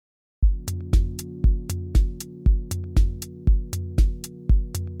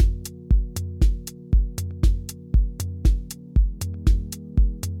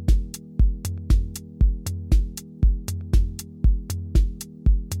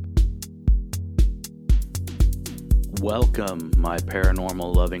Welcome, my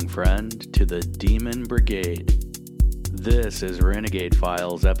paranormal loving friend, to the Demon Brigade. This is Renegade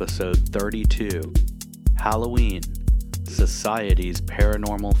Files episode 32, Halloween, Society's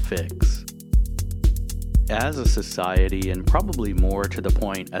Paranormal Fix. As a society, and probably more to the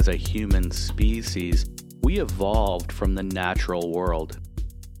point as a human species, we evolved from the natural world.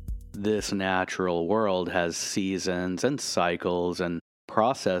 This natural world has seasons and cycles and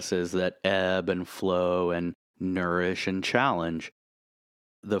processes that ebb and flow and nourish and challenge.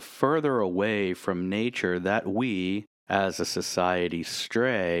 The further away from nature that we, as a society,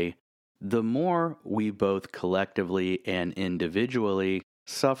 stray, the more we both collectively and individually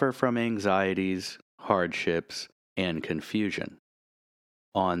suffer from anxieties, hardships, and confusion.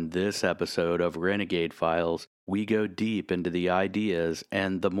 On this episode of Renegade Files, we go deep into the ideas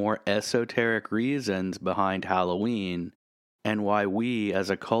and the more esoteric reasons behind Halloween and why we, as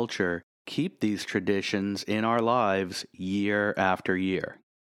a culture, keep these traditions in our lives year after year.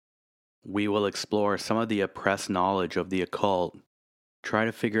 We will explore some of the oppressed knowledge of the occult, try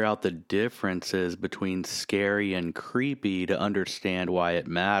to figure out the differences between scary and creepy to understand why it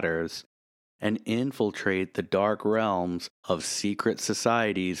matters, and infiltrate the dark realms of secret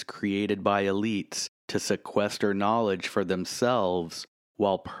societies created by elites to sequester knowledge for themselves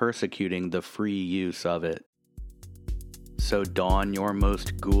while persecuting the free use of it. So don your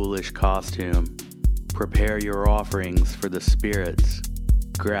most ghoulish costume, prepare your offerings for the spirits,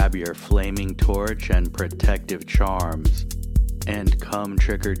 grab your flaming torch and protective charms, and come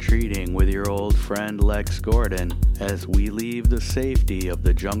trick-or-treating with your old friend Lex Gordon as we leave the safety of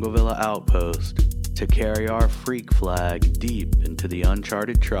the Jungle Villa outpost to carry our freak flag deep into the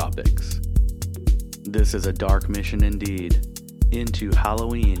uncharted tropics. This is a dark mission indeed, into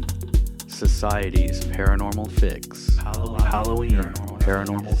Halloween, Society's Paranormal Fix. Halloween,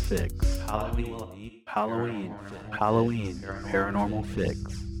 Paranormal Fix. Halloween, Paranormal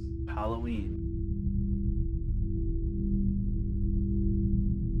Fix. Halloween.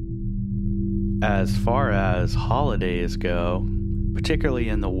 As far as holidays go, particularly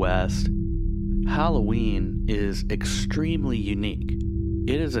in the West, Halloween is extremely unique.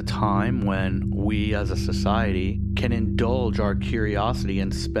 It is a time when we as a society can indulge our curiosity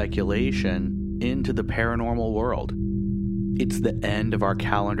and speculation into the paranormal world. It's the end of our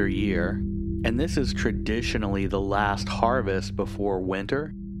calendar year, and this is traditionally the last harvest before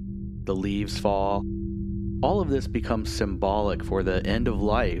winter. The leaves fall. All of this becomes symbolic for the end of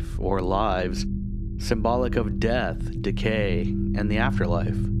life or lives, symbolic of death, decay, and the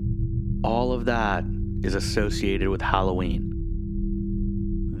afterlife. All of that is associated with Halloween.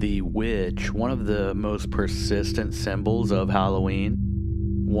 The witch, one of the most persistent symbols of Halloween,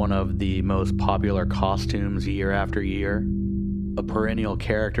 one of the most popular costumes year after year, a perennial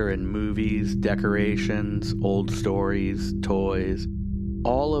character in movies, decorations, old stories, toys.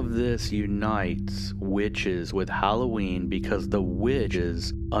 All of this unites witches with Halloween because the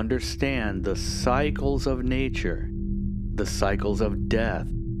witches understand the cycles of nature, the cycles of death,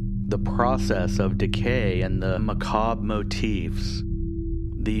 the process of decay, and the macabre motifs.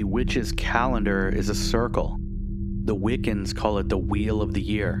 The witch's calendar is a circle. The Wiccans call it the Wheel of the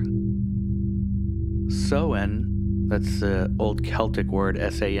Year. Samhain, that's the old Celtic word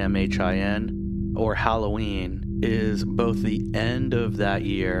Samhain, or Halloween, is both the end of that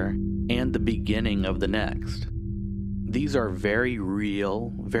year and the beginning of the next. These are very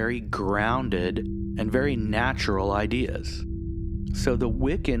real, very grounded, and very natural ideas. So the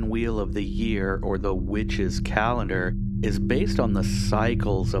Wiccan Wheel of the Year, or the witch's calendar, is based on the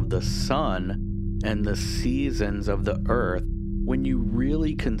cycles of the sun and the seasons of the earth. When you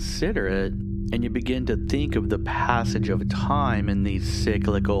really consider it and you begin to think of the passage of time in these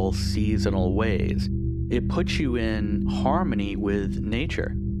cyclical, seasonal ways, it puts you in harmony with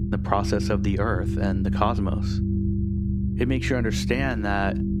nature, the process of the earth and the cosmos. It makes you understand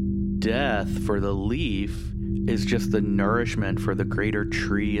that death for the leaf is just the nourishment for the greater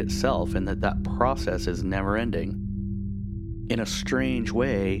tree itself, and that process is never ending. In a strange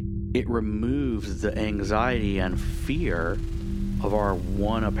way, it removes the anxiety and fear of our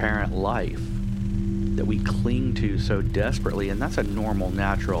one apparent life that we cling to so desperately, and that's a normal,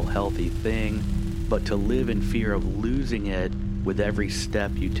 natural, healthy thing. But to live in fear of losing it with every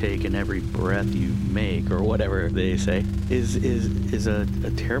step you take and every breath you make, or whatever they say, is a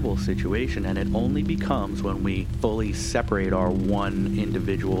terrible situation, and it only becomes when we fully separate our one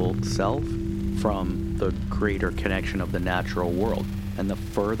individual self from the greater connection of the natural world. And the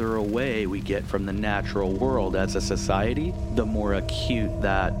further away we get from the natural world as a society, the more acute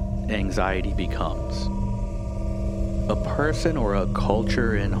that anxiety becomes. A person or a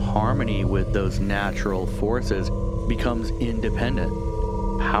culture in harmony with those natural forces becomes independent,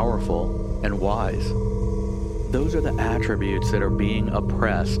 powerful, and wise. Those are the attributes that are being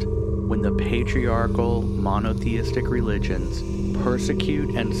oppressed when the patriarchal, monotheistic religions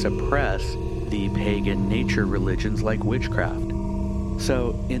persecute and suppress the pagan nature religions like witchcraft.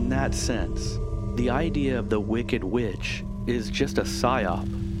 So, in that sense, the idea of the Wicked Witch is just a psyop.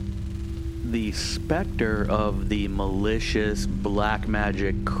 The specter of the malicious black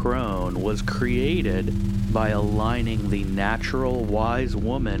magic crone was created by aligning the natural wise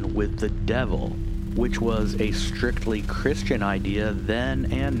woman with the devil, which was a strictly Christian idea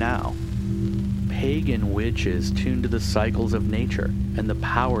then and now. Pagan witches tuned to the cycles of nature and the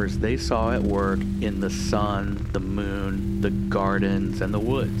powers they saw at work in the sun, the moon, the gardens, and the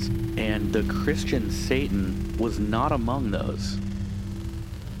woods. And the Christian Satan was not among those.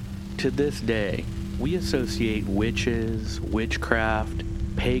 To this day, we associate witches, witchcraft,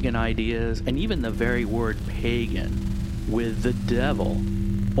 pagan ideas, and even the very word pagan with the devil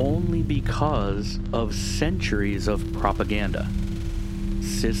only because of centuries of propaganda.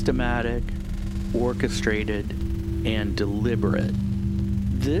 Systematic, orchestrated, and deliberate.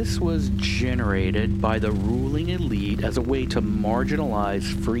 This was generated by the ruling elite as a way to marginalize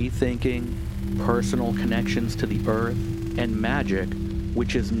free thinking, personal connections to the earth, and magic,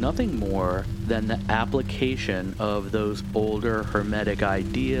 which is nothing more than the application of those older Hermetic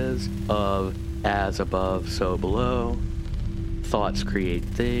ideas of as above, so below, thoughts create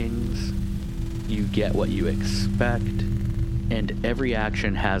things, you get what you expect, and every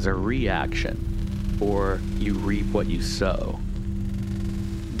action has a reaction, or you reap what you sow.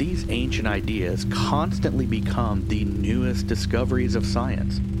 These ancient ideas constantly become the newest discoveries of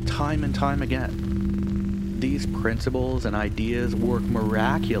science, time and time again. These principles and ideas work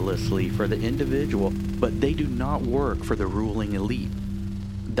miraculously for the individual, but they do not work for the ruling elite.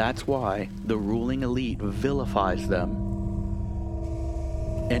 That's why the ruling elite vilifies them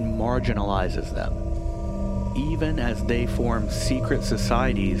and marginalizes them, even as they form secret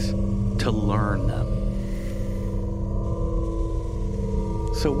societies to learn them.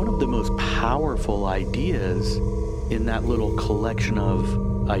 So one of the most powerful ideas in that little collection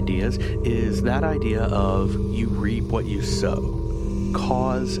of ideas is that idea of you reap what you sow,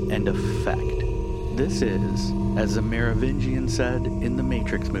 cause and effect. This is, as the Merovingian said in the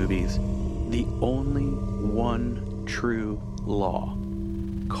Matrix movies, the only one true law.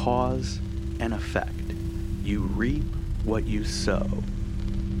 Cause and effect. You reap what you sow.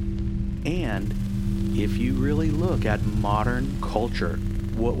 And if you really look at modern culture,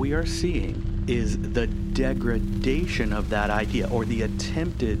 what we are seeing is the degradation of that idea, or the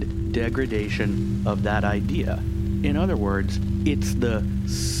attempted degradation of that idea. In other words, it's the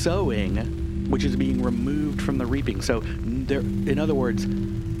sowing which is being removed from the reaping. So, in other words,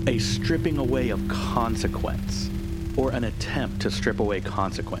 a stripping away of consequence, or an attempt to strip away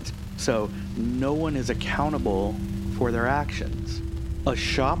consequence. So, no one is accountable for their actions. A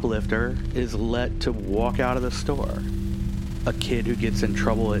shoplifter is let to walk out of the store. A kid who gets in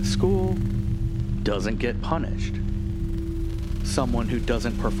trouble at school doesn't get punished. Someone who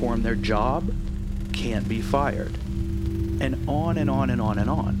doesn't perform their job can't be fired. And on and on and on and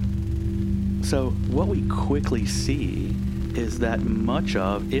on. So what we quickly see is that much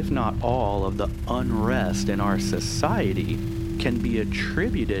of, if not all, of the unrest in our society can be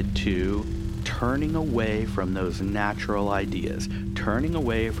attributed to turning away from those natural ideas, turning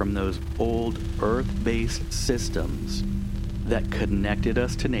away from those old earth-based systems that connected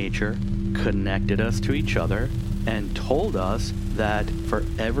us to nature, connected us to each other, and told us that for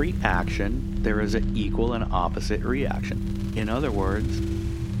every action there is an equal and opposite reaction. In other words,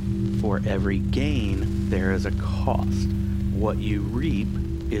 for every gain there is a cost. What you reap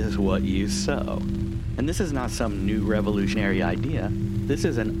is what you sow. And this is not some new revolutionary idea. This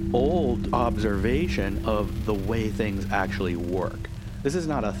is an old observation of the way things actually work. This is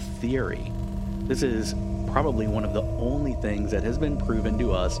not a theory. This is probably one of the only things that has been proven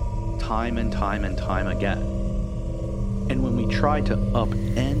to us time and time and time again. And when we try to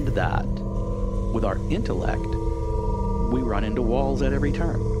upend that with our intellect, we run into walls at every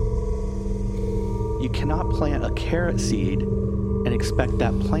turn. You cannot plant a carrot seed and expect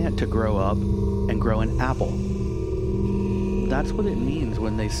that plant to grow up and grow an apple. That's what it means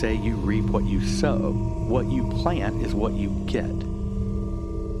when they say you reap what you sow. What you plant is what you get.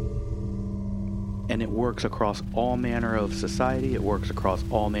 And it works across all manner of society. It works across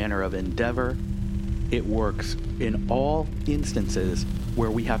all manner of endeavor. It works in all instances where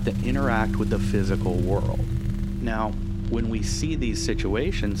we have to interact with the physical world. Now, when we see these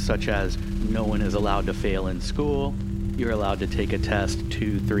situations, such as no one is allowed to fail in school, You're allowed to take a test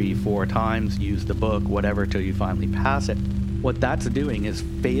 2, 3, 4 times, use the book, whatever, till you finally pass it. What that's doing is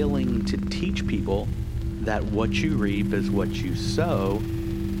failing to teach people that what you reap is what you sow,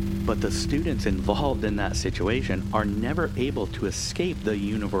 but the students involved in that situation are never able to escape the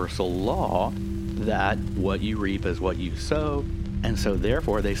universal law that what you reap is what you sow, and so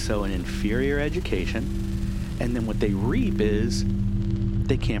therefore they sow an inferior education, and then what they reap is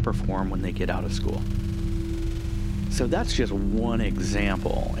they can't perform when they get out of school. So that's just one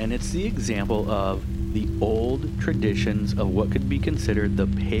example, and it's the example of the old traditions of what could be considered the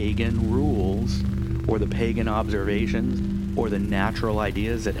pagan rules or the pagan observations or the natural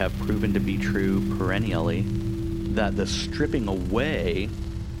ideas that have proven to be true perennially, that the stripping away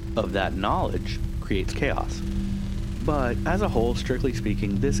of that knowledge creates chaos. But as a whole, strictly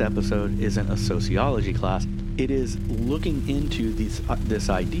speaking, this episode isn't a sociology class. It is looking into this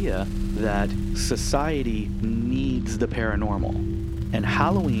idea that society needs the paranormal, and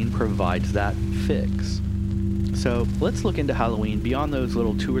Halloween provides that fix. So let's look into Halloween beyond those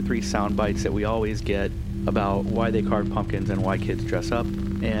little 2 or 3 sound bites that we always get about why they carve pumpkins and why kids dress up,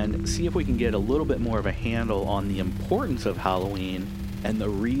 and see if we can get a little bit more of a handle on the importance of Halloween and the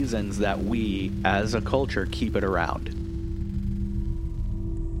reasons that we, as a culture, keep it around.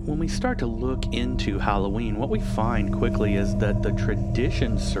 When we start to look into Halloween, what we find quickly is that the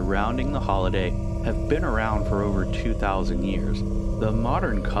traditions surrounding the holiday have been around for over 2,000 years. The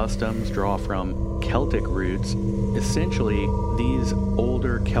modern customs draw from Celtic roots. Essentially, these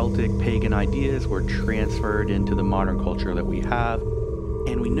older Celtic pagan ideas were transferred into the modern culture that we have,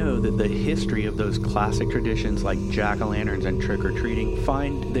 and we know that the history of those classic traditions like jack-o'-lanterns and trick-or-treating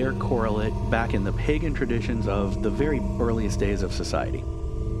find their correlate back in the pagan traditions of the very earliest days of society.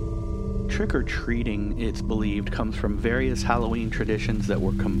 Trick-or-treating, it's believed, comes from various Halloween traditions that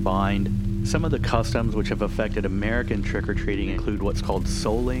were combined. Some of the customs which have affected American trick-or-treating include what's called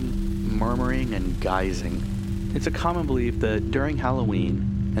souling, murmuring, and guising. It's a common belief that during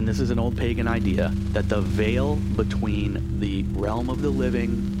Halloween, and this is an old pagan idea, that the veil between the realm of the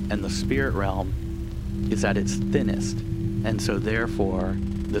living and the spirit realm is at its thinnest, and so therefore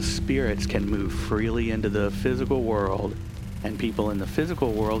the spirits can move freely into the physical world, and people in the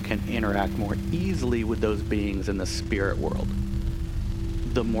physical world can interact more easily with those beings in the spirit world.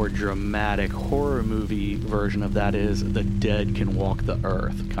 The more dramatic horror movie version of that is the dead can walk the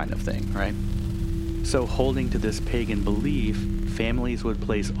earth kind of thing, right? So holding to this pagan belief, families would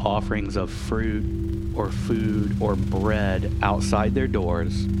place offerings of fruit or food or bread outside their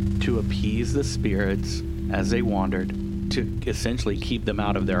doors to appease the spirits as they wandered, to essentially keep them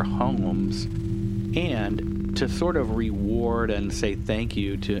out of their homes, and to sort of reward and say thank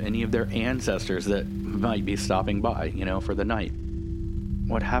you to any of their ancestors that might be stopping by, for the night.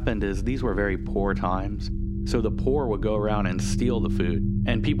 What happened is these were very poor times, so the poor would go around and steal the food,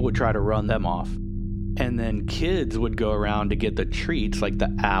 and people would try to run them off. And then kids would go around to get the treats, like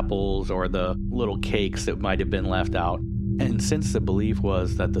the apples or the little cakes that might have been left out. And since the belief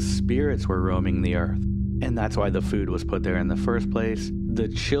was that the spirits were roaming the earth, and that's why the food was put there in the first place, the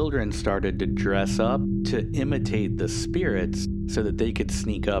children started to dress up to imitate the spirits so that they could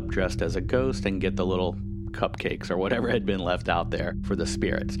sneak up dressed as a ghost and get the little cupcakes or whatever had been left out there for the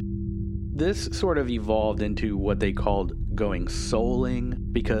spirits. This sort of evolved into what they called going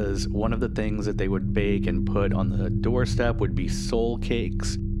souling, because one of the things that they would bake and put on the doorstep would be soul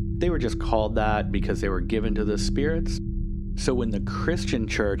cakes. They were just called that because they were given to the spirits. So when the Christian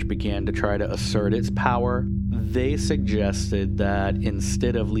church began to try to assert its power, they suggested that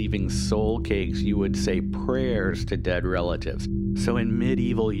instead of leaving soul cakes, you would say prayers to dead relatives. So in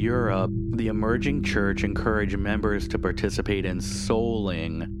medieval Europe, the emerging church encouraged members to participate in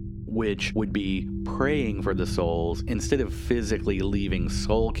souling, which would be praying for the souls instead of physically leaving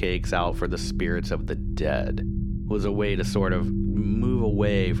soul cakes out for the spirits of the dead. It was a way to sort of move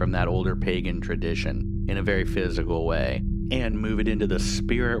away from that older pagan tradition in a very physical way and move it into the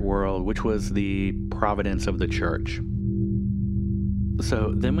spirit world, which was the providence of the church.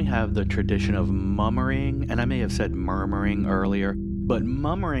 So then we have the tradition of mummering, and I may have said murmuring earlier, but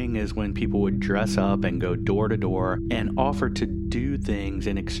mummering is when people would dress up and go door to door and offer to do things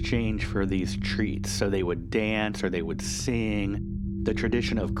in exchange for these treats. So they would dance or they would sing. The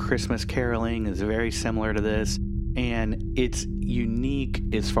tradition of Christmas caroling is very similar to this, and it's unique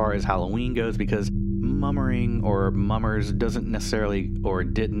as far as Halloween goes because mummering or mummers didn't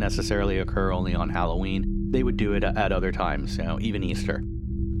necessarily occur only on Halloween. They would do it at other times, even Easter.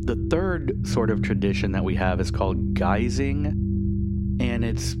 The third sort of tradition that we have is called guising, and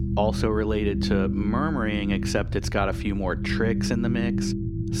it's also related to murmuring, except it's got a few more tricks in the mix.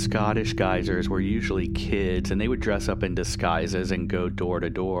 Scottish geysers were usually kids, and they would dress up in disguises and go door to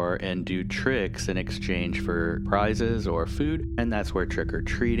door and do tricks in exchange for prizes or food, and that's where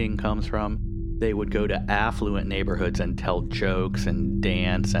trick-or-treating comes from. They would go to affluent neighborhoods and tell jokes and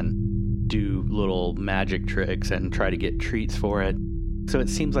dance and do little magic tricks and try to get treats for it. So it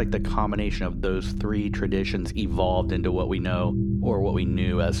seems like the combination of those three traditions evolved into what we know or what we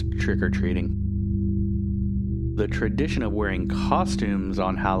knew as trick-or-treating. The tradition of wearing costumes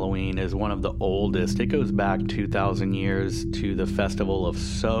on Halloween is one of the oldest. It goes back 2,000 years to the festival of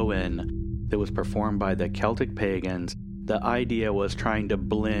Samhain that was performed by the Celtic pagans. The idea was trying to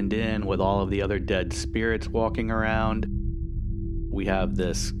blend in with all of the other dead spirits walking around. We have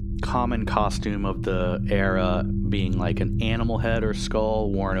this common costume of the era being like an animal head or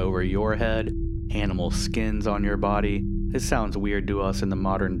skull worn over your head, animal skins on your body. This sounds weird to us in the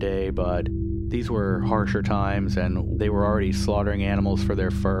modern day, but these were harsher times, and they were already slaughtering animals for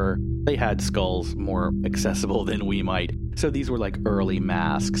their fur. They had skulls more accessible than we might. So these were like early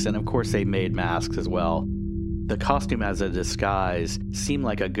masks, and of course they made masks as well. The costume as a disguise seemed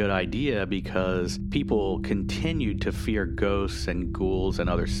like a good idea because people continued to fear ghosts and ghouls and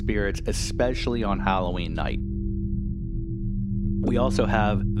other spirits, especially on Halloween night. We also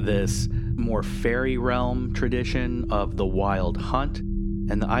have this more fairy realm tradition of the wild hunt.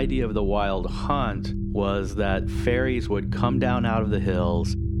 And the idea of the wild hunt was that fairies would come down out of the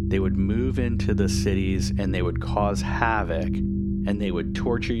hills, they would move into the cities, and they would cause havoc, and they would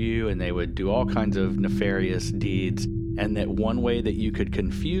torture you, and they would do all kinds of nefarious deeds, and that one way that you could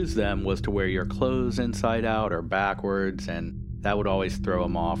confuse them was to wear your clothes inside out or backwards, and that would always throw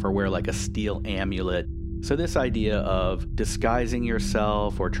them off, or wear like a steel amulet. So this idea of disguising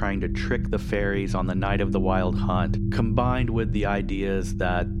yourself or trying to trick the fairies on the night of the wild hunt, combined with the ideas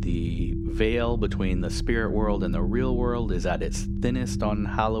that the veil between the spirit world and the real world is at its thinnest on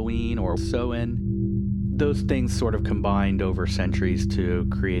Halloween or Samhain, those things sort of combined over centuries to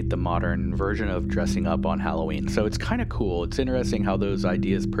create the modern version of dressing up on Halloween. So it's kind of cool. It's interesting how those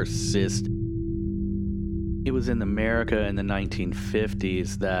ideas persist. It was in America in the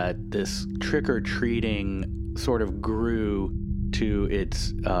 1950s that this trick-or-treating sort of grew to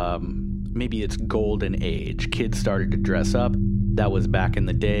its, maybe its golden age. Kids started to dress up. That was back in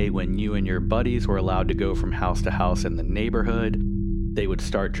the day when you and your buddies were allowed to go from house to house in the neighborhood. They would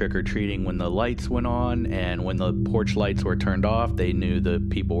start trick-or-treating when the lights went on, and when the porch lights were turned off, they knew the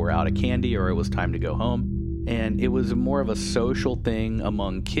people were out of candy or it was time to go home. And it was more of a social thing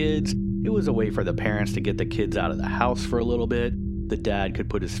among kids. It was a way for the parents to get the kids out of the house for a little bit. The dad could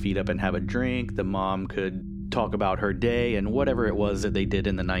put his feet up and have a drink. The mom could talk about her day and whatever it was that they did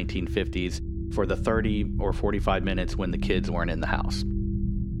in the 1950s for the 30 or 45 minutes when the kids weren't in the house.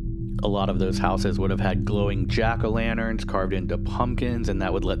 A lot of those houses would have had glowing jack-o'-lanterns carved into pumpkins, and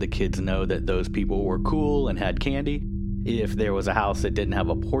that would let the kids know that those people were cool and had candy. If there was a house that didn't have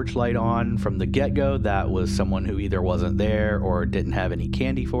a porch light on from the get-go, that was someone who either wasn't there or didn't have any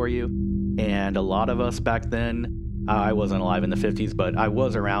candy for you. And a lot of us back then, I wasn't alive in the 50s, but I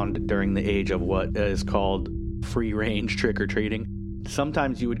was around during the age of what is called free-range trick-or-treating.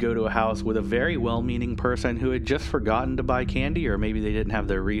 Sometimes you would go to a house with a very well-meaning person who had just forgotten to buy candy, or maybe they didn't have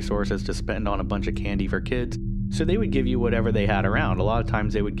the resources to spend on a bunch of candy for kids. So they would give you whatever they had around. A lot of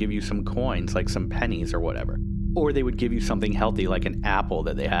times they would give you some coins, like some pennies or whatever. Or they would give you something healthy, like an apple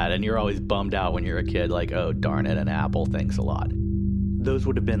that they had, and you're always bummed out when you're a kid, like, oh, darn it, an apple, thanks a lot. Those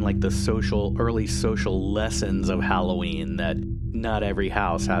would have been like the early social lessons of Halloween, that not every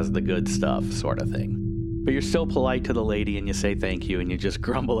house has the good stuff sort of thing. But you're still polite to the lady and you say thank you and you just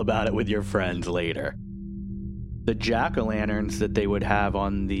grumble about it with your friends later. The jack-o'-lanterns that they would have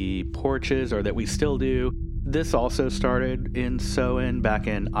on the porches, or that we still do, this also started in Samhain back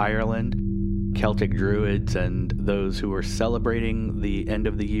in Ireland. Celtic druids and those who were celebrating the end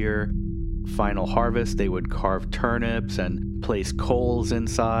of the year final harvest, they would carve turnips and place coals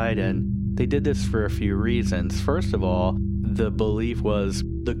inside, and they did this for a few reasons. First of all, the belief was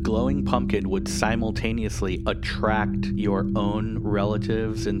the glowing pumpkin would simultaneously attract your own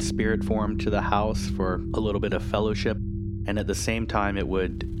relatives in spirit form to the house for a little bit of fellowship, and at the same time it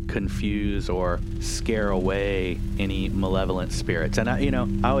would confuse or scare away any malevolent spirits. And I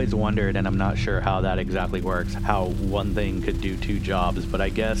always wondered, and I'm not sure how that exactly works, how one thing could do two jobs, but I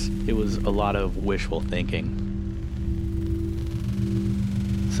guess it was a lot of wishful thinking.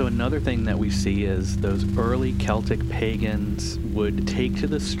 So another thing that we see is those early Celtic pagans would take to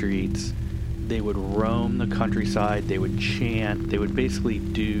the streets, they would roam the countryside, they would chant, they would basically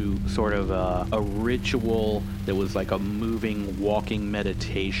do sort of a ritual that was like a moving, walking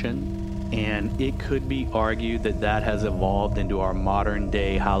meditation. And it could be argued that that has evolved into our modern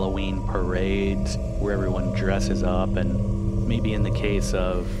day Halloween parades where everyone dresses up, and maybe in the case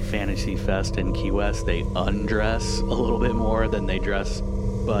of Fantasy Fest in Key West, they undress a little bit more than they dress.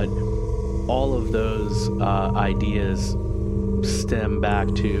 But all of those ideas stem back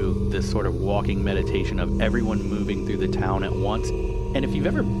to this sort of walking meditation of everyone moving through the town at once. And if you've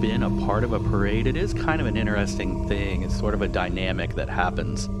ever been a part of a parade, it is kind of an interesting thing. It's sort of a dynamic that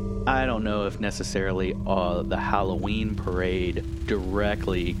happens. I don't know if necessarily the Halloween parade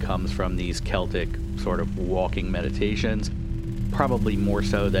directly comes from these Celtic sort of walking meditations. Probably more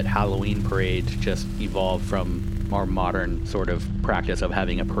so that Halloween parades just evolved from our modern sort of practice of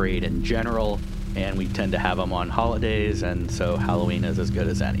having a parade in general, and we tend to have them on holidays, and so Halloween is as good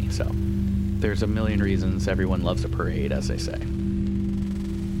as any. So there's a million reasons everyone loves a parade, as they say.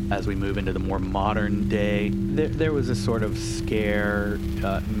 As we move into the more modern day, there was a sort of scare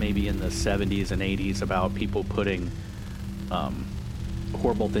maybe in the 70s and 80s about people putting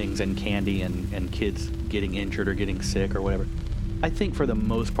horrible things in candy and kids getting injured or getting sick or whatever. I think for the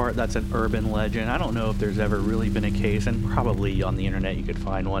most part that's an urban legend. I don't know if there's ever really been a case, and probably on the internet you could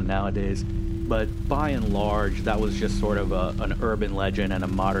find one nowadays. But by and large, that was just sort of an urban legend and a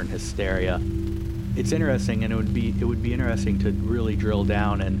modern hysteria. It's interesting, and it would be interesting to really drill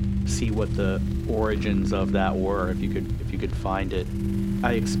down and see what the origins of that were, if you could find it.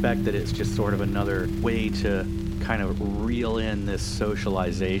 I expect that it's just sort of another way to kind of reel in this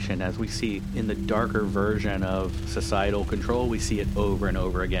socialization. As we see in the darker version of societal control, we see it over and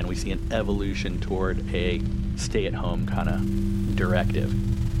over again. We see an evolution toward a stay-at-home kind of directive.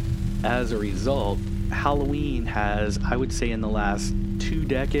 As a result, Halloween has, I would say in the last 2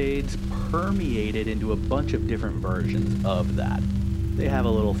 decades, permeated into a bunch of different versions of that. They have a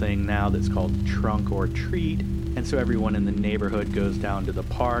little thing now that's called Trunk or Treat, and so everyone in the neighborhood goes down to the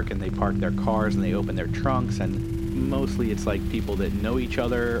park and they park their cars and they open their trunks, and mostly it's like people that know each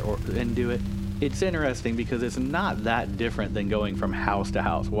other and do it. It's interesting because it's not that different than going from house to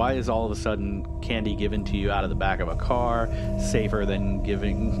house. Why is all of a sudden candy given to you out of the back of a car safer than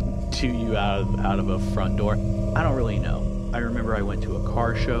giving to you out of a front door? I don't really know. I remember I went to a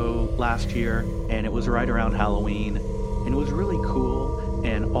car show last year, and it was right around Halloween, and it was really cool,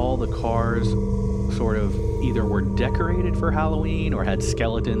 and all the cars sort of either were decorated for Halloween or had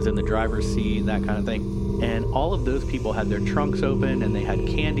skeletons in the driver's seat, that kind of thing. And all of those people had their trunks open, and they had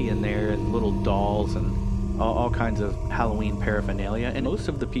candy in there and little dolls and all kinds of Halloween paraphernalia. And most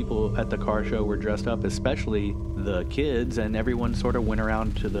of the people at the car show were dressed up, especially the kids, and everyone sort of went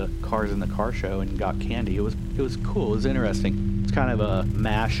around to the cars in the car show and got candy. It was cool. It was interesting. It's kind of a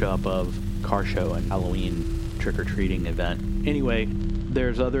mashup of car show and Halloween trick-or-treating event. Anyway,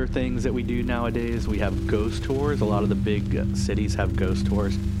 there's other things that we do nowadays. We have ghost tours. A lot of the big cities have ghost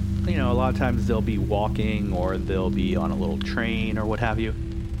tours. You know, a lot of times they'll be walking or they'll be on a little train or what have you.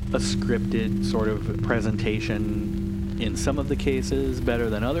 A scripted sort of presentation in some of the cases, better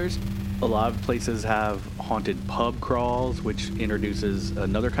than others. A lot of places have haunted pub crawls, which introduces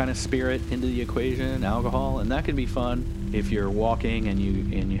another kind of spirit into the equation, alcohol, and that can be fun. If you're walking and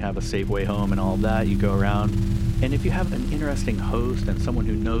you have a safe way home and all of that, you go around. And if you have an interesting host and someone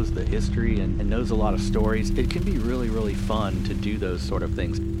who knows the history and knows a lot of stories, it can be really, really fun to do those sort of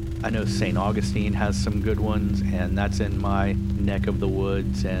things. I know St. Augustine has some good ones, and that's in my neck of the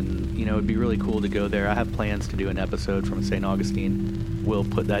woods, and, you know, it'd be really cool to go there. I have plans to do an episode from St. Augustine. We'll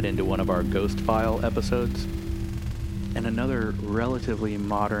put that into one of our Ghost File episodes. And another relatively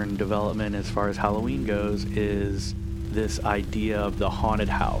modern development as far as Halloween goes is this idea of the haunted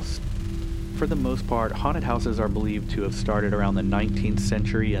house. For the most part, haunted houses are believed to have started around the 19th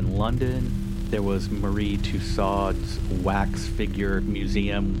century in London. There was Marie Tussaud's wax figure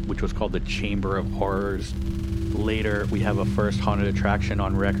museum, which was called the Chamber of Horrors. Later, we have a first haunted attraction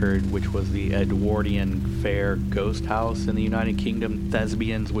on record, which was the Edwardian Fair Ghost House in the United Kingdom.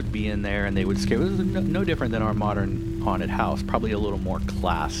 Thespians would be in there, and they would scare. It was no different than our modern haunted house, probably a little more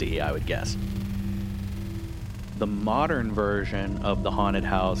classy, I would guess. The modern version of the haunted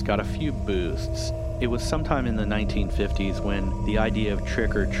house got a few boosts. It was sometime in the 1950s when the idea of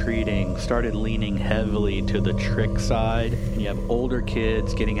trick-or-treating started leaning heavily to the trick side. And you have older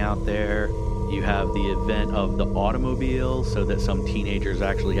kids getting out there. You have the event of the automobile, so that some teenagers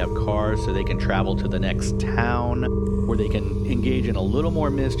actually have cars so they can travel to the next town, where they can engage in a little more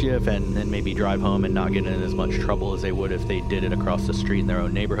mischief and then maybe drive home and not get in as much trouble as they would if they did it across the street in their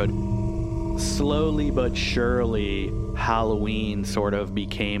own neighborhood. slowly but surely, Halloween sort of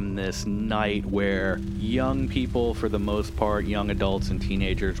became this night where young people, for the most part, young adults and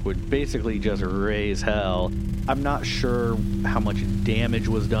teenagers, would basically just raise hell. I'm not sure how much damage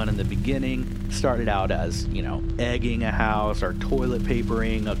was done in the beginning. Started out as, egging a house or toilet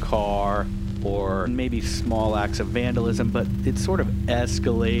papering a car or maybe small acts of vandalism, but it sort of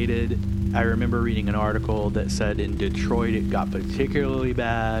escalated. I remember reading an article that said in Detroit it got particularly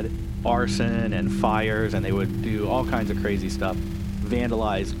bad. Arson and fires, and they would do all kinds of crazy stuff,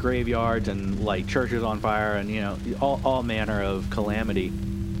 vandalize graveyards and light churches on fire, and all manner of calamity.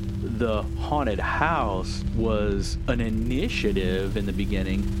 The haunted house was an initiative in the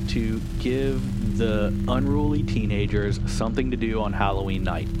beginning to give the unruly teenagers something to do on Halloween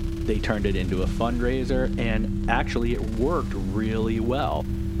night. They turned it into a fundraiser, and actually it worked really well.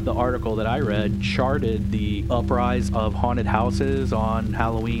 The article that I read charted the uprise of haunted houses on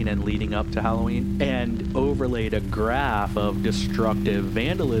Halloween and leading up to Halloween, and overlaid a graph of destructive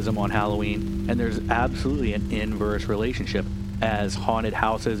vandalism on Halloween, and there's absolutely an inverse relationship. As haunted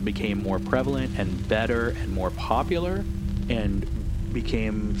houses became more prevalent and better and more popular and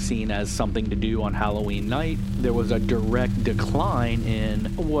became seen as something to do on Halloween night, there was a direct decline in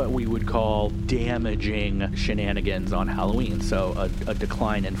what we would call damaging shenanigans on Halloween. So a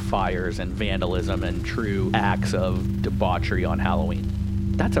decline in fires and vandalism and true acts of debauchery on Halloween.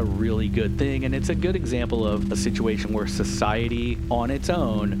 That's a really good thing, and it's a good example of a situation where society on its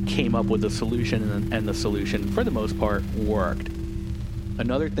own came up with a solution, and the solution, for the most part, worked.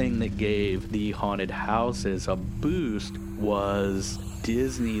 Another thing that gave the haunted houses a boost was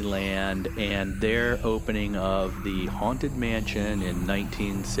Disneyland and their opening of the Haunted Mansion in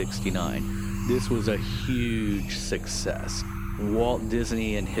 1969. This was a huge success. Walt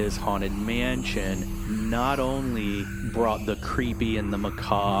Disney and his Haunted Mansion not only brought the creepy and the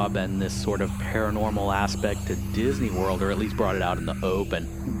macabre and this sort of paranormal aspect to Disney World, or at least brought it out in the open,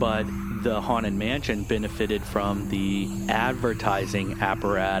 but the Haunted Mansion benefited from the advertising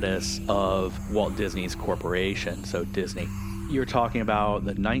apparatus of Walt Disney's corporation, so Disney. You're talking about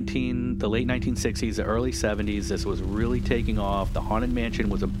the late 1960s, the early 70s. This was really taking off. The Haunted Mansion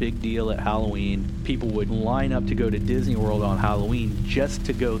was a big deal at Halloween. People would line up to go to Disney World on Halloween just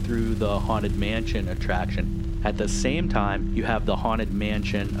to go through the Haunted Mansion attraction. At the same time, you have the Haunted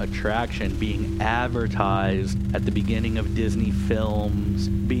Mansion attraction being advertised at the beginning of Disney films,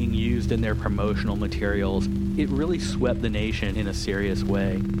 being used in their promotional materials. It really swept the nation in a serious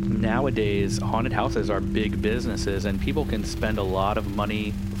way. Nowadays, haunted houses are big businesses, and people can spend a lot of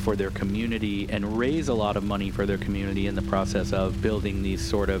money for their community and raise a lot of money for their community in the process of building these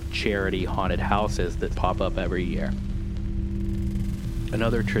sort of charity haunted houses that pop up every year.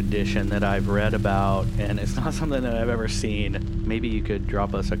 Another tradition that I've read about, and it's not something that I've ever seen, maybe you could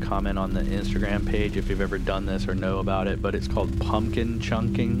drop us a comment on the Instagram page if you've ever done this or know about it, but it's called pumpkin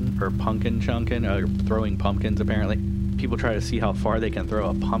chunking, or throwing pumpkins apparently. People try to see how far they can throw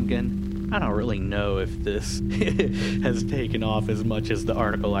a pumpkin. I don't really know if this has taken off as much as the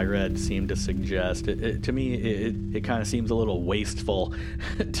article I read seemed to suggest. To me, it kind of seems a little wasteful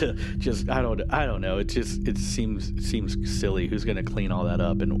to just, I don't know. It seems silly. Who's going to clean all that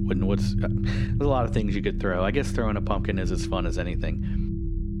up? And there's a lot of things you could throw. I guess throwing a pumpkin is as fun as anything.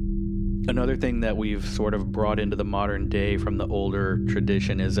 Another thing that we've sort of brought into the modern day from the older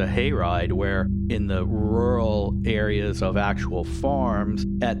tradition is a hayride, where in the rural areas of actual farms,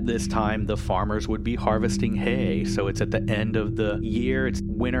 at this time the farmers would be harvesting hay. So it's at the end of the year,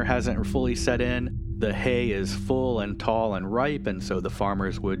 winter hasn't fully set in, the hay is full and tall and ripe, and so the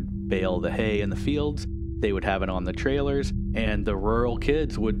farmers would bale the hay in the fields. They would have it on the trailers, and the rural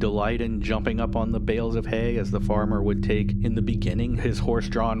kids would delight in jumping up on the bales of hay as the farmer would take, in the beginning, his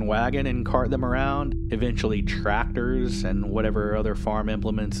horse-drawn wagon and cart them around, eventually tractors and whatever other farm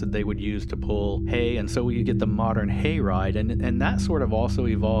implements that they would use to pull hay, and so you get the modern hayride, and that sort of also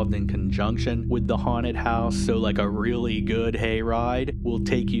evolved in conjunction with the haunted house. So like a really good hayride will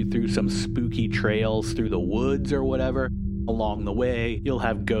take you through some spooky trails through the woods or whatever. Along the way, you'll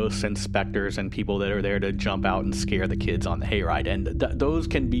have ghosts and specters and people that are there to jump out and scare the kids on the hayride. And those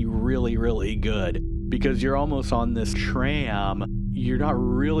can be really, really good because you're almost on this tram. You're not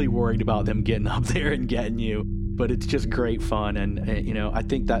really worried about them getting up there and getting you, but it's just great fun. And I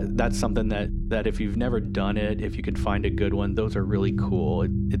think that's something that if you've never done it, if you can find a good one, those are really cool.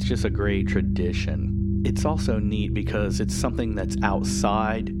 It's just a great tradition. It's also neat because it's something that's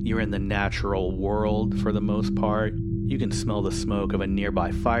outside. You're in the natural world for the most part. You can smell the smoke of a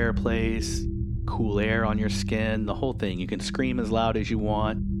nearby fireplace, cool air on your skin, the whole thing. You can scream as loud as you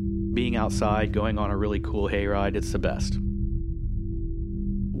want. Being outside, going on a really cool hayride, it's the best.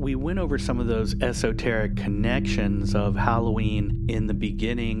 we went over some of those esoteric connections of Halloween in the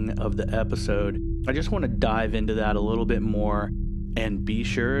beginning of the episode. I just want to dive into that a little bit more, and be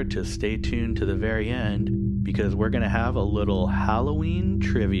sure to stay tuned to the very end because we're going to have a little Halloween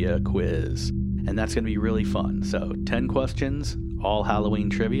trivia quiz, and that's going to be really fun. So 10 questions, all Halloween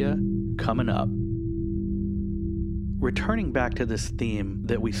trivia, coming up. Returning back to this theme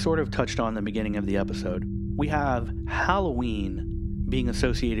that we sort of touched on in the beginning of the episode, we have Halloween being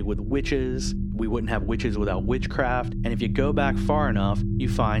associated with witches. We wouldn't have witches without witchcraft. And if you go back far enough, you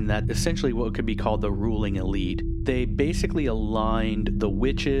find that essentially what could be called the ruling elite, they basically aligned the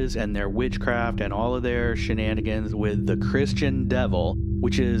witches and their witchcraft and all of their shenanigans with the Christian devil,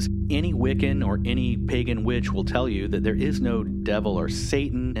 which is any Wiccan or any pagan witch will tell you that there is no devil or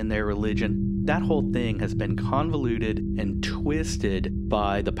Satan in their religion. That whole thing has been convoluted and twisted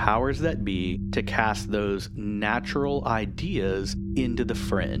by the powers that be to cast those natural ideas into the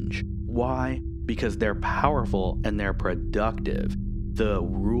fringe. Why? Because they're powerful and they're productive. The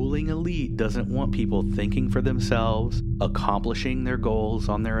ruling elite doesn't want people thinking for themselves, accomplishing their goals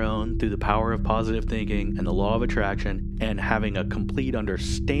on their own through the power of positive thinking and the law of attraction, and having a complete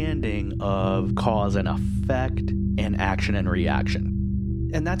understanding of cause and effect and action and reaction.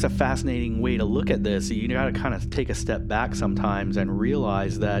 And that's a fascinating way to look at this. You got to kind of take a step back sometimes and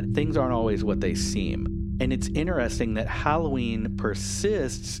realize that things aren't always what they seem. And it's interesting that Halloween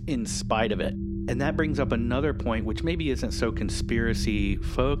persists in spite of it. And that brings up another point, which maybe isn't so conspiracy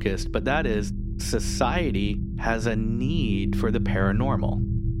focused, but that is society has a need for the paranormal.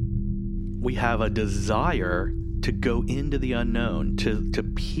 We have a desire to go into the unknown, to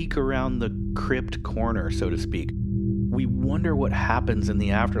peek around the crypt corner, so to speak. We wonder what happens in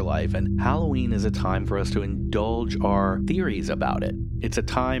the afterlife, and Halloween is a time for us to indulge our theories about it. It's a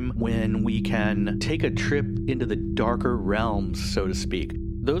time when we can take a trip into the darker realms, so to speak.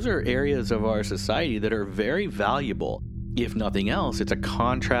 Those are areas of our society that are very valuable. If nothing else, it's a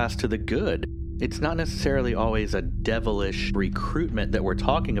contrast to the good. It's not necessarily always a devilish recruitment that we're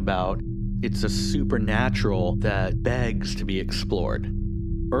talking about. It's a supernatural that begs to be explored.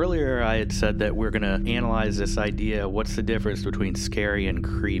 Earlier, I had said that we're going to analyze this idea, what's the difference between scary and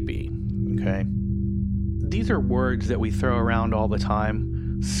creepy, okay? These are words that we throw around all the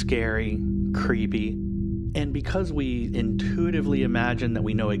time, scary, creepy, and because we intuitively imagine that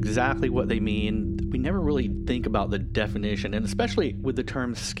we know exactly what they mean, we never really think about the definition, and especially with the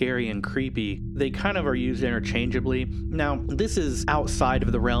terms scary and creepy, they kind of are used interchangeably. Now, this is outside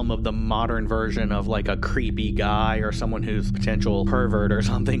of the realm of the modern version of like a creepy guy or someone who's a potential pervert or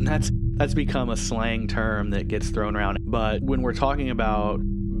something. That's become a slang term that gets thrown around. But when we're talking about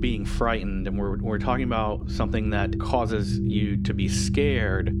being frightened and we're talking about something that causes you to be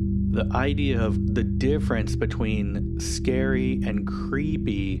scared, the idea of the difference between scary and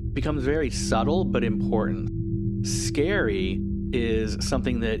creepy becomes very subtle but important. Scary is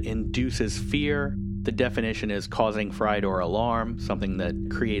something that induces fear. The definition is causing fright or alarm, something that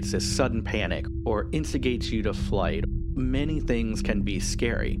creates this sudden panic or instigates you to flight. Many things can be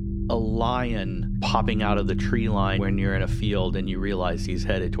scary. A lion popping out of the tree line when you're in a field and you realize he's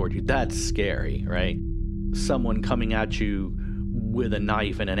headed toward you, that's scary, right? Someone coming at you with a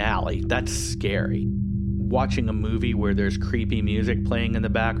knife in an alley, that's scary. Watching a movie where there's creepy music playing in the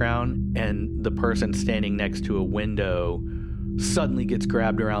background and the person standing next to a window suddenly gets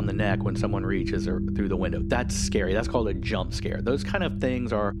grabbed around the neck when someone reaches through the window, that's scary. That's called a jump scare. Those kind of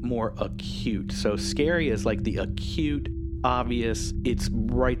things are more acute. So scary is like the acute, obvious, it's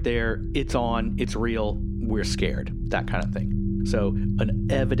right there, it's on, it's real, we're scared, that kind of thing. So an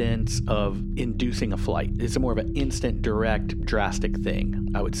evidence of inducing a flight. It's more of an instant, direct, drastic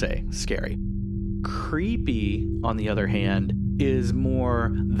thing, I would say, scary. Creepy, on the other hand, is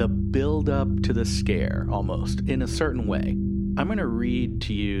more the build-up to the scare, almost, in a certain way. I'm going to read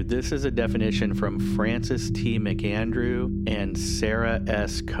to you, this is a definition from Francis T. McAndrew and Sarah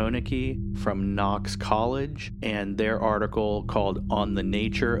S. Koenigke from Knox College, and their article called On the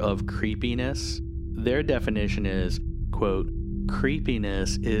Nature of Creepiness. Their definition is, quote,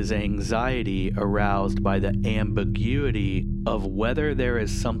 creepiness is anxiety aroused by the ambiguity of whether there is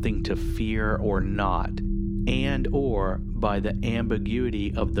something to fear or not, and or by the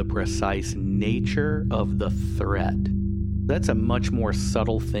ambiguity of the precise nature of the threat. That's a much more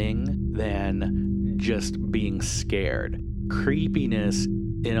subtle thing than just being scared. Creepiness,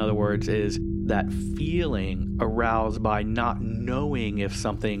 in other words, is that feeling aroused by not knowing if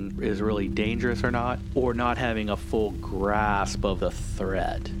something is really dangerous or not having a full grasp of the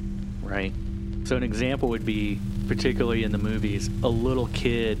threat, right? So an example would be particularly in the movies, a little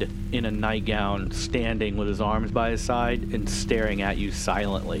kid in a nightgown standing with his arms by his side and staring at you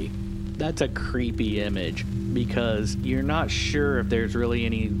silently. That's a creepy image because you're not sure if there's really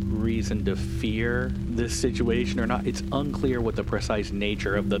any reason to fear this situation or not. It's unclear what the precise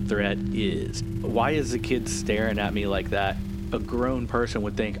nature of the threat is. Why is the kid staring at me like that? A grown person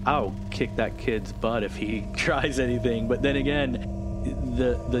would think, I'll kick that kid's butt if he tries anything. But then again,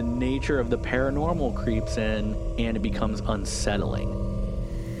 the nature of the paranormal creeps in and it becomes unsettling.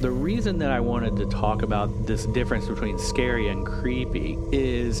 The reason that I wanted to talk about this difference between scary and creepy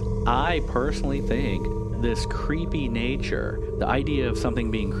is I personally think this creepy nature, the idea of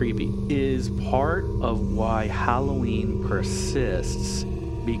something being creepy, is part of why Halloween persists,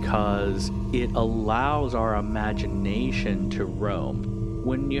 because it allows our imagination to roam.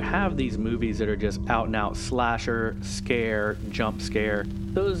 When you have these movies that are just out and out slasher, scare, jump scare,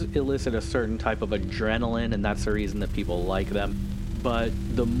 those elicit a certain type of adrenaline, and that's the reason that people like them. But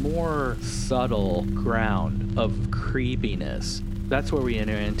the more subtle ground of creepiness, that's where we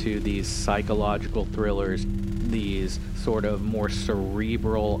enter into these psychological thrillers, these sort of more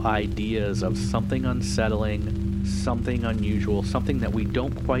cerebral ideas of something unsettling, something unusual, something that we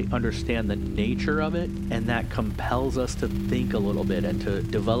don't quite understand the nature of it, and that compels us to think a little bit and to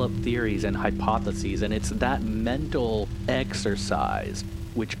develop theories and hypotheses. And it's that mental exercise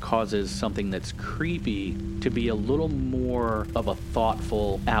which causes something that's creepy to be a little more of a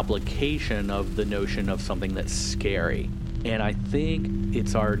thoughtful application of the notion of something that's scary. And I think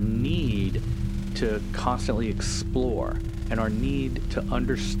it's our need to constantly explore and our need to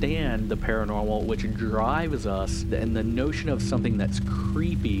understand the paranormal, which drives us, and the notion of something that's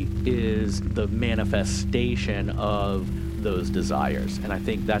creepy is the manifestation of those desires. And I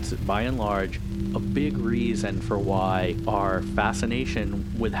think that's, by and large, a big reason for why our fascination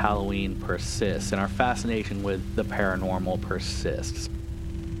with Halloween persists and our fascination with the paranormal persists.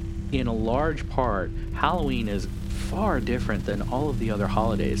 In a large part, Halloween is far different than all of the other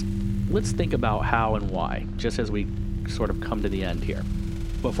holidays. Let's think about how and why, just as we sort of come to the end here,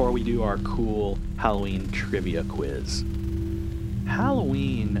 before we do our cool Halloween trivia quiz.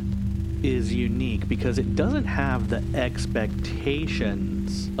 Halloween is unique because it doesn't have the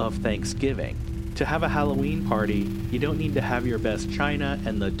expectations of Thanksgiving. To have a Halloween party, you don't need to have your best china,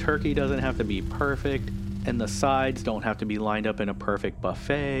 and the turkey doesn't have to be perfect, and the sides don't have to be lined up in a perfect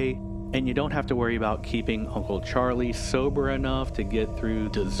buffet, and you don't have to worry about keeping Uncle Charlie sober enough to get through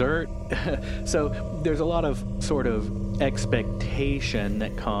dessert. So there's a lot of sort of expectation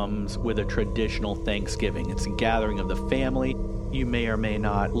that comes with a traditional Thanksgiving. It's a gathering of the family. You may or may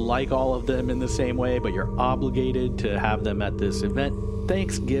not like all of them in the same way, but you're obligated to have them at this event.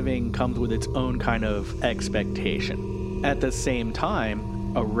 Thanksgiving comes with its own kind of expectation. At the same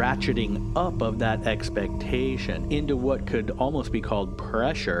time, a ratcheting up of that expectation into what could almost be called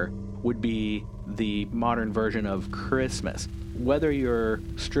pressure would be the modern version of Christmas. Whether you're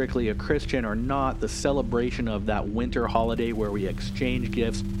strictly a Christian or not, the celebration of that winter holiday where we exchange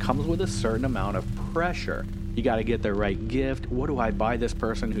gifts comes with a certain amount of pressure. You got to get the right gift. What do I buy this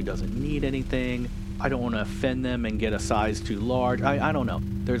person who doesn't need anything? I don't want to offend them and get a size too large. I don't know.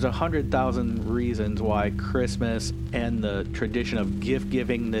 There's 100,000 reasons why Christmas and the tradition of gift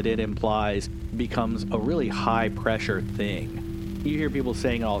giving that it implies becomes a really high pressure thing. You hear people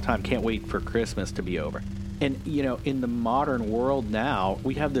saying it all the time, can't wait for Christmas to be over. And, you know, in the modern world now,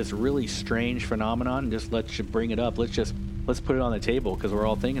 we have this really strange phenomenon. Let's bring it up. Let's put it on the table because we're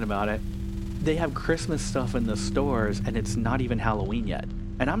all thinking about it. They have Christmas stuff in the stores and it's not even Halloween yet.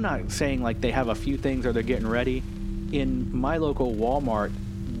 And I'm not saying like they have a few things or they're getting ready. In my local Walmart,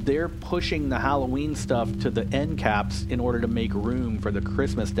 they're pushing the Halloween stuff to the end caps in order to make room for the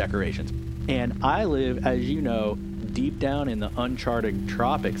Christmas decorations. And I live, as you know, deep down in the uncharted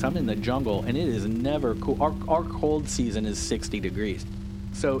tropics. I'm in the jungle and it is never cool. Our cold season is 60 degrees.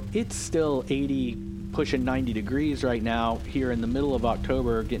 So it's still 80, pushing 90 degrees right now here in the middle of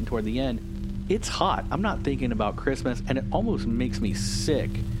October, getting toward the end. It's hot. I'm not thinking about Christmas, and it almost makes me sick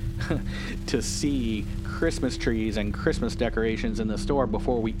to see Christmas trees and Christmas decorations in the store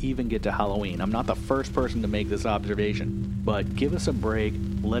before we even get to Halloween. I'm not the first person to make this observation, but give us a break.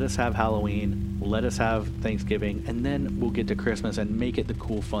 Let us have Halloween. Let us have Thanksgiving, and then we'll get to Christmas and make it the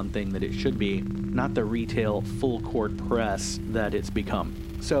cool, fun thing that it should be, not the retail full court press that it's become.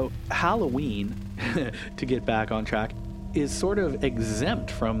 So Halloween, to get back on track, is sort of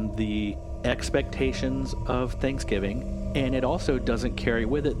exempt from the expectations of Thanksgiving, and it also doesn't carry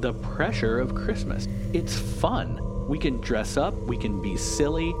with it the pressure of Christmas. It's fun. We can dress up, we can be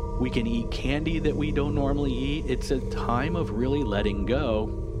silly, we can eat candy that we don't normally eat. It's a time of really letting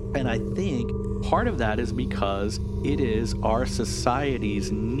go, and I think Part of that is because it is our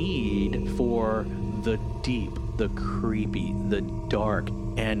society's need for the deep, the creepy, the dark.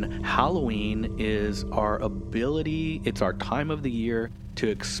 And Halloween is our ability, it's our time of the year to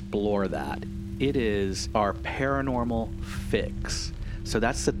explore that. It is our paranormal fix. So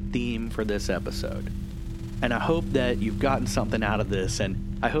that's the theme for this episode. And I hope that you've gotten something out of this,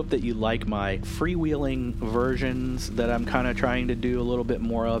 and I hope that you like my freewheeling versions that I'm kind of trying to do a little bit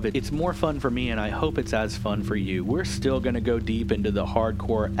more of. It's more fun for me, and I hope it's as fun for you. We're still going to go deep into the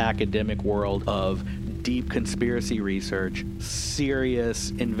hardcore academic world of deep conspiracy research,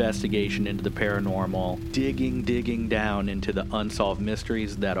 serious investigation into the paranormal, digging down into the unsolved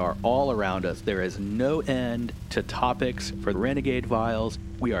mysteries that are all around us. There is no end to topics for the Renegade Files.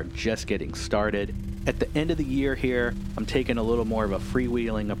 We are just getting started. At the end of the year here, I'm taking a little more of a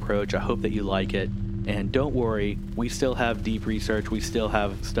freewheeling approach. I hope that you like it. And don't worry, we still have deep research, we still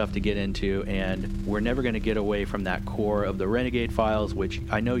have stuff to get into, and we're never going to get away from that core of the Renegade Files, which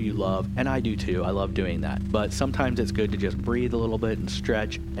I know you love, and I do too. I love doing that. But sometimes it's good to just breathe a little bit and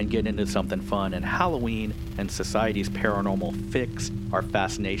stretch and get into something fun. And Halloween and society's paranormal fix, our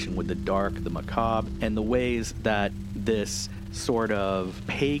fascination with the dark, the macabre, and the ways that this sort of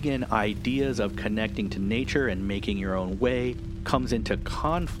pagan ideas of connecting to nature and making your own way comes into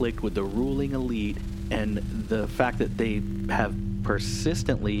conflict with the ruling elite, and the fact that they have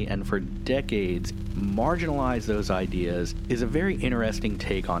persistently and for decades marginalized those ideas is a very interesting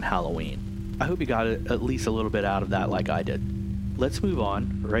take on Halloween. I hope you got at least a little bit out of that like I did. Let's move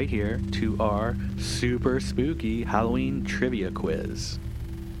on right here to our super spooky Halloween trivia quiz.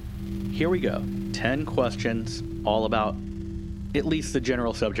 Here we go. 10 questions all about at least the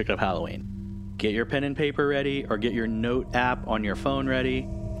general subject of Halloween. Get your pen and paper ready, or get your note app on your phone ready.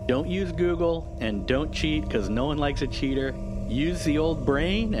 Don't use Google, and don't cheat, because no one likes a cheater. Use the old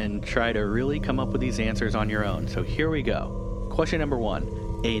brain and try to really come up with these answers on your own. So here we go. Question number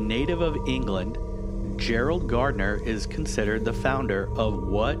 1. A native of England, Gerald Gardner is considered the founder of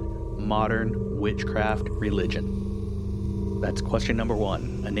what modern witchcraft religion? That's question number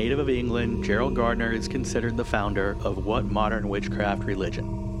 1. A native of England, Gerald Gardner is considered the founder of what modern witchcraft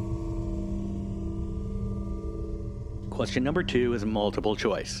religion? Question number 2 is multiple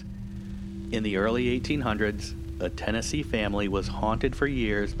choice. In the early 1800s, a Tennessee family was haunted for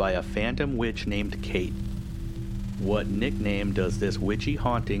years by a phantom witch named Kate. What nickname does this witchy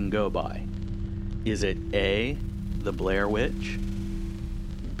haunting go by? Is it A, the Blair Witch,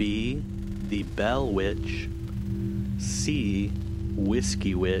 B, the Bell Witch, C,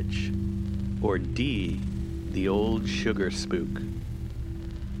 Whiskey Witch, or D, the Old Sugar Spook?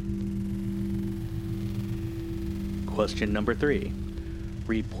 Question number 3.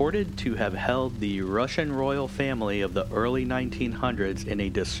 Reported to have held the Russian royal family of the early 1900s in a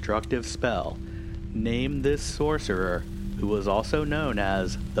destructive spell, name this sorcerer who was also known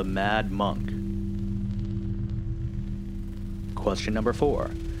as the Mad Monk. Question number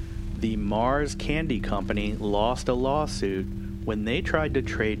 4. The Mars Candy Company lost a lawsuit when they tried to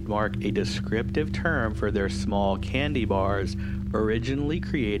trademark a descriptive term for their small candy bars originally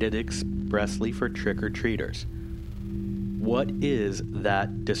created expressly for trick-or-treaters. What is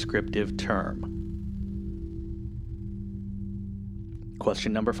that descriptive term?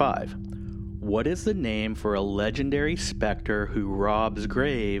 Question number 5. What is the name for a legendary specter who robs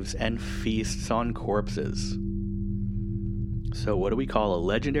graves and feasts on corpses? So what do we call a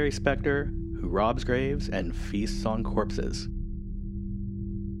legendary specter who robs graves and feasts on corpses?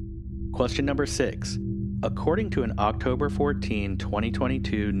 Question number 6. According to an October 14,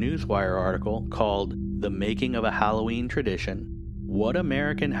 2022 Newswire article called The Making of a Halloween Tradition, what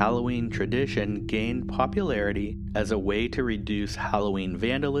American Halloween tradition gained popularity as a way to reduce Halloween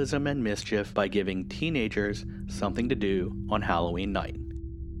vandalism and mischief by giving teenagers something to do on Halloween night?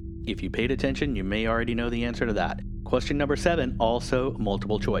 If you paid attention, you may already know the answer to that. Question number 7, also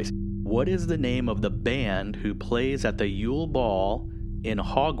multiple choice. What is the name of the band who plays at the Yule Ball in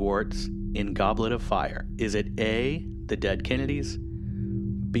Hogwarts in Goblet of Fire? Is it A, the Dead Kennedys,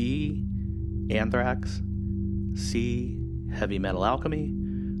 B, Anthrax, C, Heavy Metal Alchemy,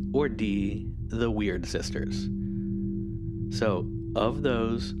 or D, the Weird Sisters? So, of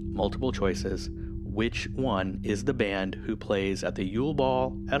those multiple choices, which one is the band who plays at the Yule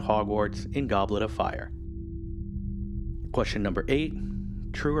Ball at Hogwarts in Goblet of Fire? Question number 8,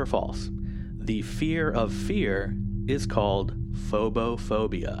 true or false? The fear of fear is called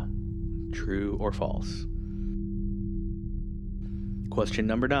phobophobia. True or false? Question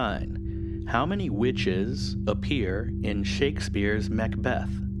number 9. How many witches appear in Shakespeare's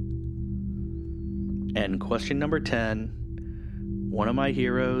Macbeth? And question number 10. One of my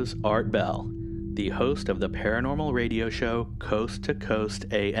heroes, Art Bell. the host of the paranormal radio show Coast to Coast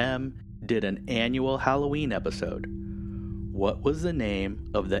AM, did an annual Halloween episode. What was the name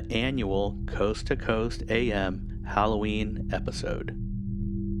of the annual Coast to Coast AM Halloween episode?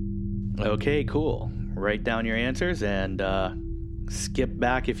 Okay, cool. Write down your answers and skip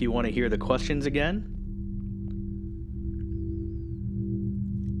back if you want to hear the questions again.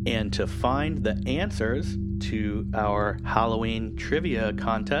 And to find the answers to our Halloween trivia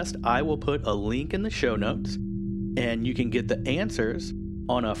contest, I will put a link in the show notes, and you can get the answers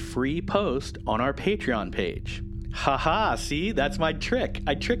on a free post on our Patreon page. Haha, see, that's my trick.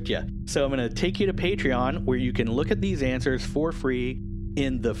 I tricked you. So I'm going to take you to Patreon, where you can look at these answers for free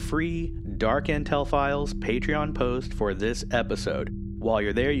in the free Dark Intel Files Patreon post for this episode. While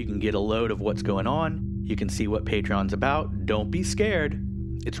you're there, you can get a load of what's going on. You can see what Patreon's about. Don't be scared.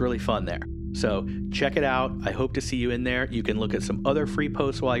 It's really fun there. So check it out. I hope to see you in there. You can look at some other free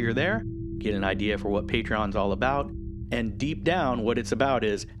posts while you're there, get an idea for what Patreon's all about. And deep down, what it's about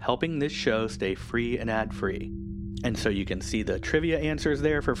is helping this show stay free and ad-free. And so you can see the trivia answers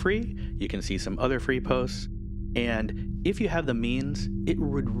there for free. You can see some other free posts. And if you have the means, it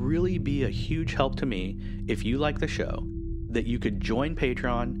would really be a huge help to me if you like the show, that you could join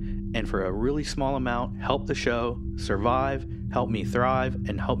Patreon and for a really small amount, help the show survive, help me thrive,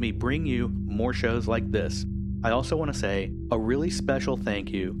 and help me bring you more shows like this. I also want to say a really special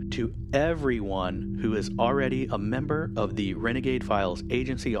thank you to everyone who is already a member of the Renegade Files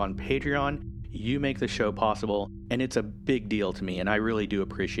Agency on Patreon. You make the show possible, and it's a big deal to me, and I really do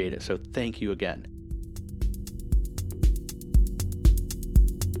appreciate it, so thank you again.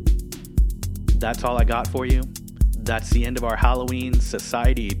 That's all I got for you. That's the end of our Halloween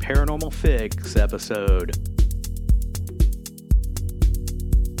Society Paranormal Fix episode.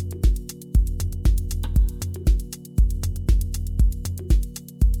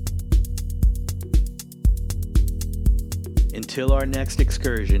 Until our next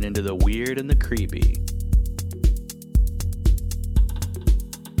excursion into the weird and the creepy.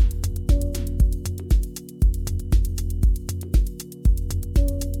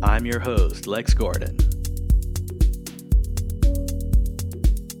 I'm your host, Lex Gordon.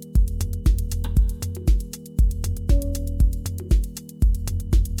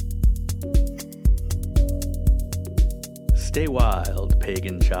 Stay wild,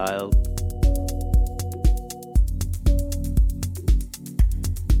 pagan child.